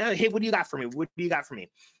clients are like, oh, hey, what do you got for me? What do you got for me?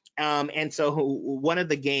 And so one of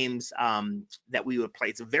the games that we would play,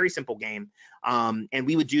 it's a very simple game, and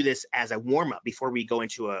we would do this as a warm-up before we go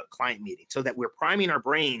into a client meeting, so that we're priming our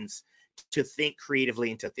brains to think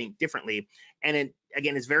creatively and to think differently. And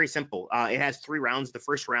again, it's very simple. It has 3 rounds. The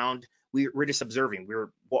first round, we're just observing.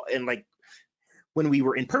 And like when we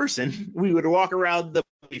were in person, we would walk around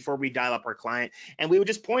before we dial up our client, and we would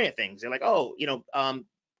just point at things. They're like, oh,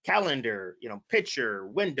 calendar, picture,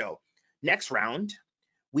 window. Next round,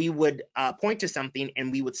 we would point to something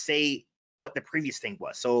and we would say what the previous thing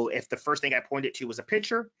was. So if the first thing I pointed to was a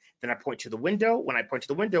picture, then I point to the window. When I point to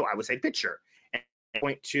the window, I would say picture. And I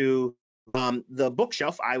point to the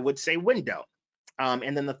bookshelf, I would say window.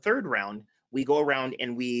 And then the third round, we go around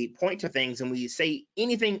and we point to things and we say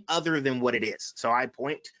anything other than what it is. So I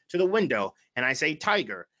point to the window and I say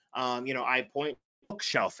tiger. I point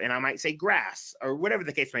bookshelf and I might say grass, or whatever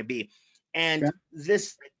the case may be. And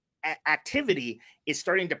this activity is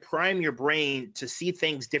starting to prime your brain to see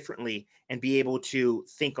things differently and be able to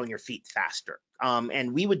think on your feet faster.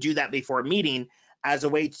 And we would do that before a meeting as a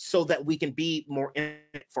way so that we can be more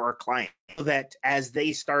intimate for our client, so that as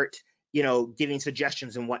they start, giving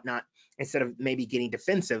suggestions and whatnot, instead of maybe getting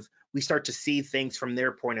defensive, we start to see things from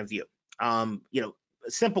their point of view.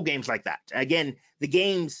 Simple games like that. Again, the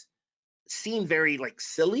games seem very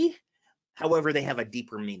silly, however, they have a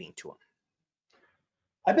deeper meaning to them.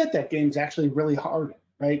 I bet that game's actually really hard,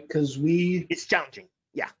 right? Because it's challenging.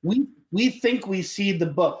 Yeah. We think we see the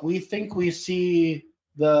book. We think we see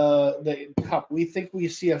the cup. We think we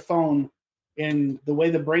see a phone. And the way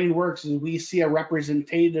the brain works is we see a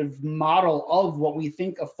representative model of what we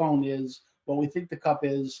think a phone is, what we think the cup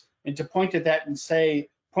is, and to point at that and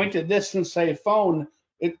point at this and say phone.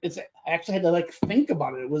 It's I actually had to think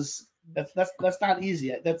about it. That's not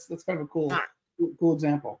easy. That's kind of a cool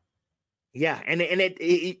example. Yeah, and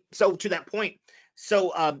so to that point,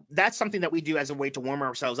 so that's something that we do as a way to warm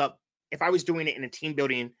ourselves up. If I was doing it in a team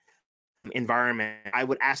building environment, I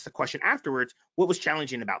would ask the question afterwards, what was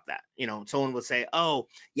challenging about that? Someone would say, oh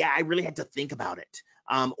yeah, I really had to think about it.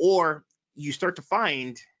 Or you start to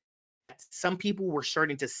find that some people were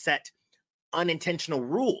starting to set unintentional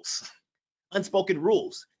rules, unspoken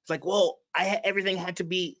rules. It's like, well, everything had to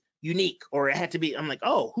be unique, or it had to be, I'm like,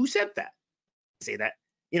 oh, who said that? Say that.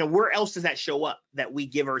 Where else does that show up that we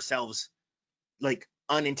give ourselves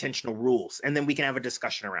unintentional rules? And then we can have a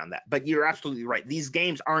discussion around that. But you're absolutely right. These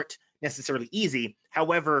games aren't necessarily easy.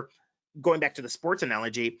 However, going back to the sports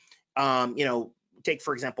analogy, take,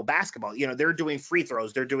 for example, basketball. They're doing free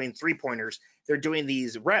throws. They're doing 3-pointers. They're doing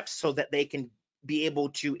these reps so that they can be able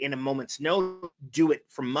to, in a moment's notice, do it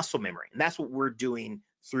from muscle memory. And that's what we're doing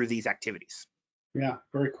through these activities. Yeah,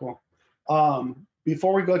 very cool.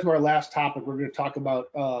 Before we go to our last topic, we're going to talk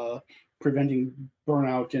about preventing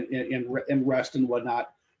burnout and rest and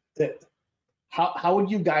whatnot. How would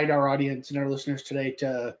you guide our audience and our listeners today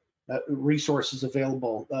to resources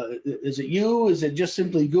available? Is it you? Is it just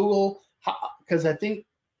simply Google? Because I think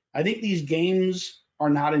these games are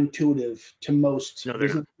not intuitive to most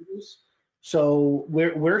business leaders. So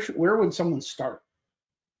where would someone start?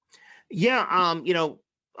 Yeah,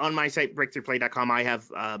 on my site breakthroughplay.com, I have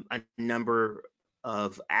a number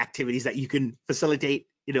of activities that you can facilitate.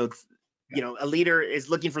 A leader is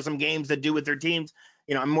looking for some games to do with their teams.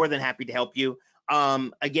 I'm more than happy to help you.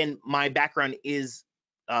 Again, my background is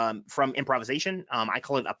from improvisation. I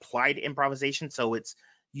call it applied improvisation. So it's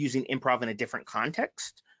using improv in a different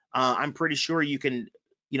context. I'm pretty sure you can,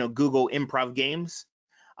 Google improv games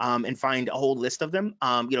and find a whole list of them.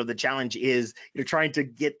 The challenge is trying to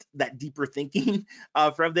get that deeper thinking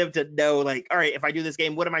from them to know, all right, if I do this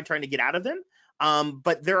game, what am I trying to get out of them?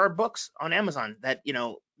 But there are books on Amazon that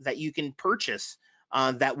you can purchase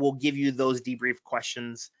that will give you those debrief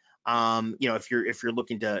questions. If you're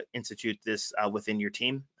looking to institute this within your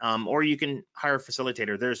team, or you can hire a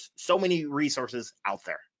facilitator. There's so many resources out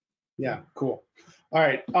there. Yeah, cool. All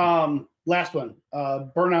right, last one.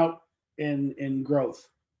 Burnout in growth.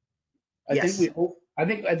 I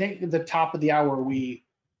think at the top of the hour we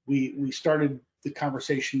started the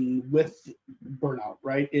conversation with burnout,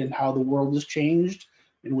 right? And how the world has changed,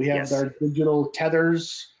 and we have our digital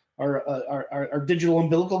tethers, our digital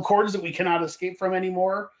umbilical cords that we cannot escape from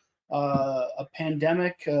anymore. A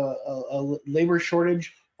pandemic, a labor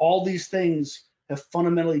shortage, all these things have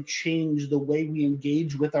fundamentally changed the way we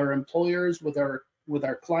engage with our employers, with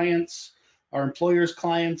our clients, our employers'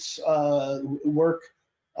 clients, work.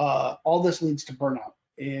 All this leads to burnout,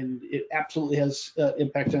 and it absolutely has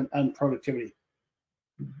impact on productivity.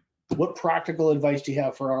 What practical advice do you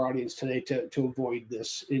have for our audience today to avoid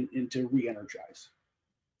this and to re-energize?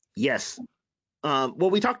 Yes. Well,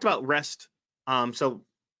 we talked about rest. So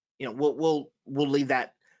we'll leave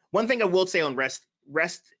that. One thing I will say on rest,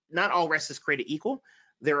 not all rest is created equal.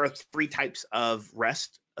 There are 3 types of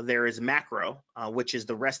rest. There is macro, which is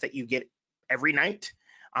the rest that you get every night.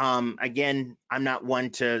 Again, I'm not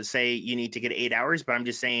one to say you need to get 8 hours, but I'm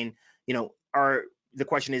just saying, the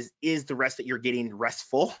question is the rest that you're getting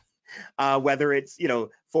restful? Whether it's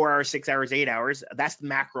 4 hours, 6 hours, 8 hours, that's the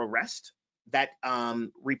macro rest that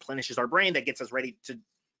replenishes our brain, that gets us ready to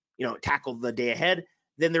tackle the day ahead.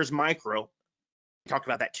 Then there's micro. We talked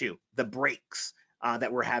about that too. The breaks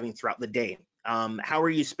that we're having throughout the day. How are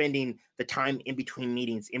you spending the time in between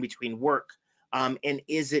meetings, in between work? And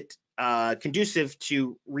is it conducive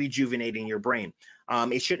to rejuvenating your brain?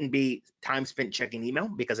 It shouldn't be time spent checking email,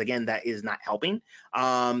 because again, that is not helping.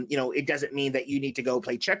 It doesn't mean that you need to go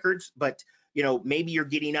play checkers, but maybe you're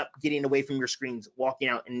getting up, getting away from your screens, walking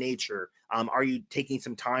out in nature. Are you taking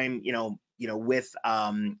some time, with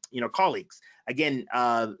colleagues? Again,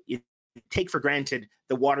 you take for granted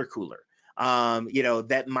the water cooler.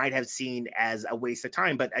 That might have seen as a waste of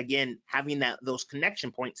time, but again, having those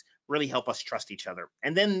connection points really help us trust each other.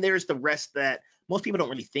 And then there's the rest that most people don't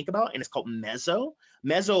really think about, and it's called meso.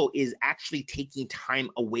 Meso is actually taking time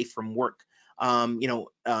away from work. In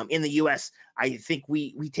the US, I think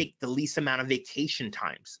we take the least amount of vacation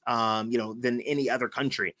times, than any other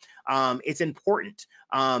country. It's important,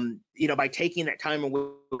 by taking that time away.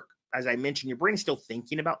 As I mentioned, your brain's still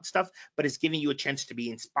thinking about stuff, but it's giving you a chance to be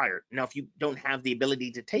inspired. Now, if you don't have the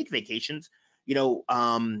ability to take vacations, this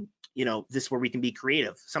is where we can be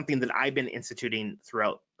creative. Something that I've been instituting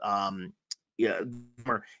throughout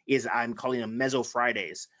is I'm calling them Meso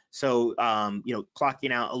Fridays. So,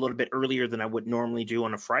 clocking out a little bit earlier than I would normally do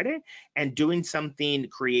on a Friday, and doing something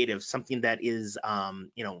creative, something that is,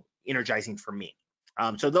 energizing for me.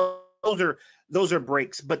 So those are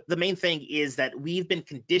breaks. But the main thing is that we've been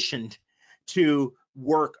conditioned to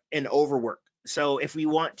work and overwork. So if we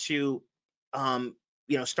want to,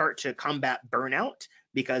 start to combat burnout,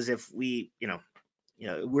 because if we,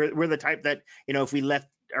 we're the type that, if we left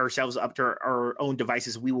ourselves up to our own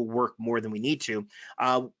devices, we will work more than we need to.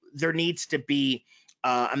 There needs to be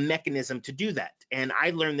a mechanism to do that. And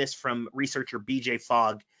I learned this from researcher BJ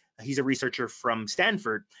Fogg. He's a researcher from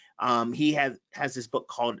Stanford. He has this book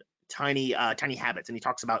called Tiny Habits, and he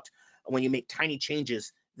talks about when you make tiny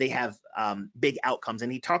changes, they have big outcomes.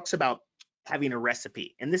 And he talks about having a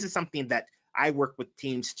recipe. And this is something that I work with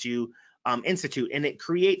teams to institute, and it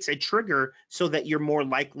creates a trigger so that you're more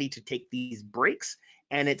likely to take these breaks.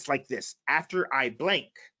 And it's like this: after I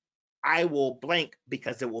blank, I will blank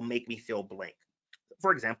because it will make me feel blank.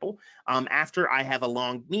 For example, after I have a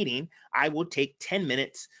long meeting, I will take 10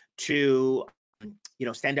 minutes to,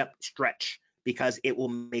 stand up, stretch, because it will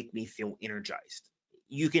make me feel energized.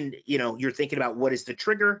 You can, you're thinking about what is the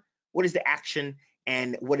trigger, what is the action,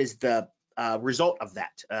 and what is the result of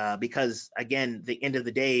that. Because again, the end of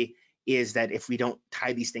the day is that if we don't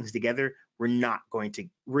tie these things together, we're not going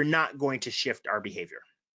to shift our behavior.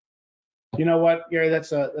 You know what, Gary?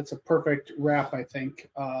 That's a perfect wrap, I think.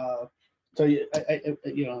 So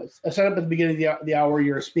I set up at the beginning of the hour.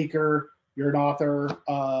 You're a speaker, you're an author,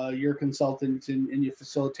 you're a consultant, and you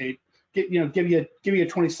facilitate. Give you a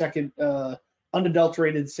 20-second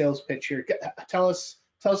unadulterated sales pitch here. Tell us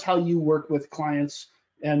how you work with clients,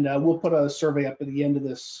 and we'll put a survey up at the end of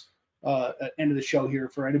this end of the show here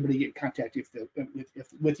for anybody to get in contact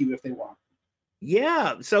with you if they want.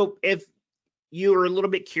 Yeah. So if you are a little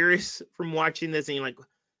bit curious from watching this and you're like,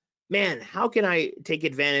 man, how can I take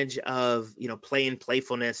advantage of, play and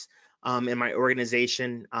playfulness in my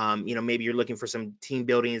organization? Maybe you're looking for some team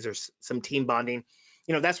buildings or some team bonding.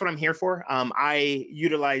 That's what I'm here for. I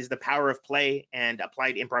utilize the power of play and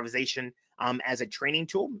applied improvisation as a training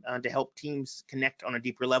tool to help teams connect on a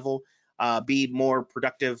deeper level, be more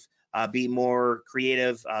productive, be more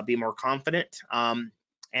creative, be more confident.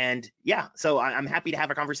 And yeah, so I'm happy to have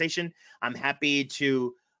a conversation. I'm happy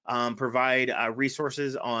to provide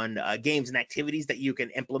resources on games and activities that you can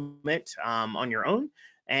implement on your own.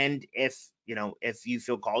 And if you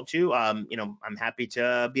feel called to, I'm happy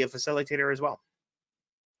to be a facilitator as well.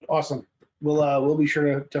 Awesome. We'll be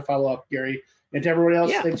sure to follow up, Gary. And to everyone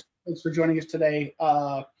else, Yeah. thanks for joining us today.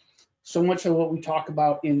 So much of what we talk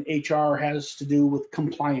about in HR has to do with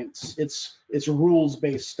compliance. It's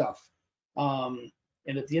rules-based stuff.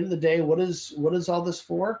 And at the end of the day, what is all this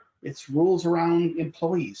for? It's rules around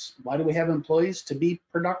employees. Why do we have employees? To be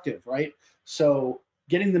productive, right? So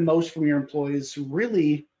getting the most from your employees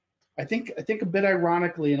really, I think a bit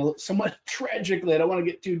ironically and somewhat tragically, I don't want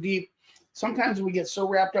to get too deep. Sometimes we get so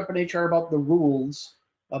wrapped up in HR about the rules,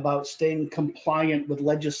 about staying compliant with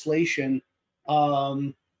legislation,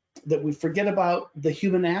 that we forget about the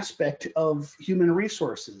human aspect of human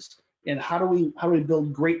resources, and how do we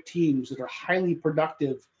build great teams that are highly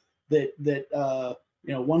productive, that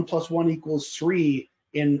 1 + 1 = 3,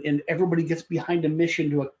 and everybody gets behind a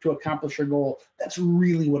mission to accomplish a goal. That's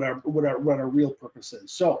really what our real purpose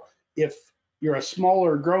is. So if you're a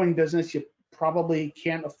smaller growing business, you probably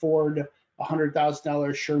can't afford a $100,000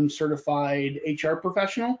 SHRM certified HR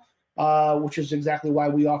professional, which is exactly why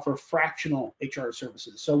we offer fractional HR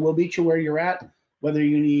services. So we'll meet you where you're at, whether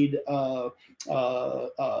you need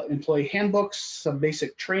employee handbooks, some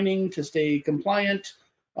basic training to stay compliant.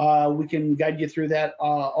 We can guide you through that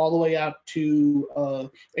all the way out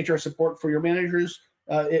to HR support for your managers,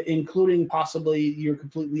 including possibly your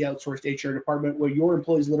completely outsourced HR department, where your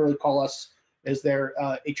employees literally call us as their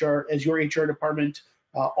your HR department,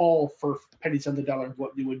 all for pennies on the dollar of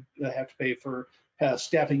what you would have to pay for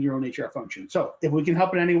staffing your own HR function. So if we can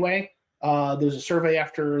help in any way, there's a survey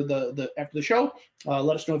after the show.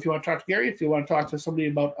 Let us know if you want to talk to Gary, if you want to talk to somebody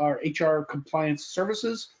about our HR compliance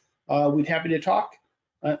services. We'd happy to talk.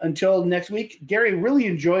 Until next week, Gary, really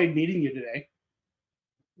enjoyed meeting you today.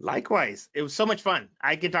 Likewise, it was so much fun.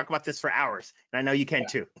 I can talk about this for hours, and I know you can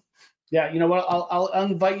too. Yeah, you know what? I'll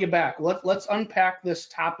invite you back. Let's unpack this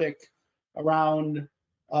topic around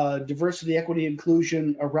diversity, equity,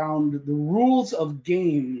 inclusion, around the rules of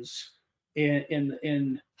games,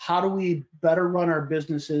 and how do we better run our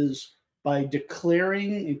businesses by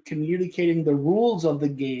declaring and communicating the rules of the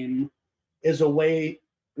game as a way.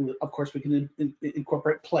 Of course, we can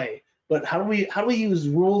incorporate play, but how do we use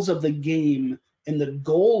rules of the game and the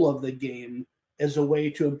goal of the game as a way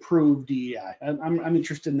to improve DEI? I'm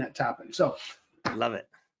interested in that topic. So, love it.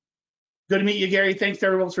 Good to meet you, Gary. Thanks to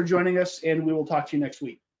everyone for joining us, and we will talk to you next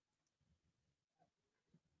week.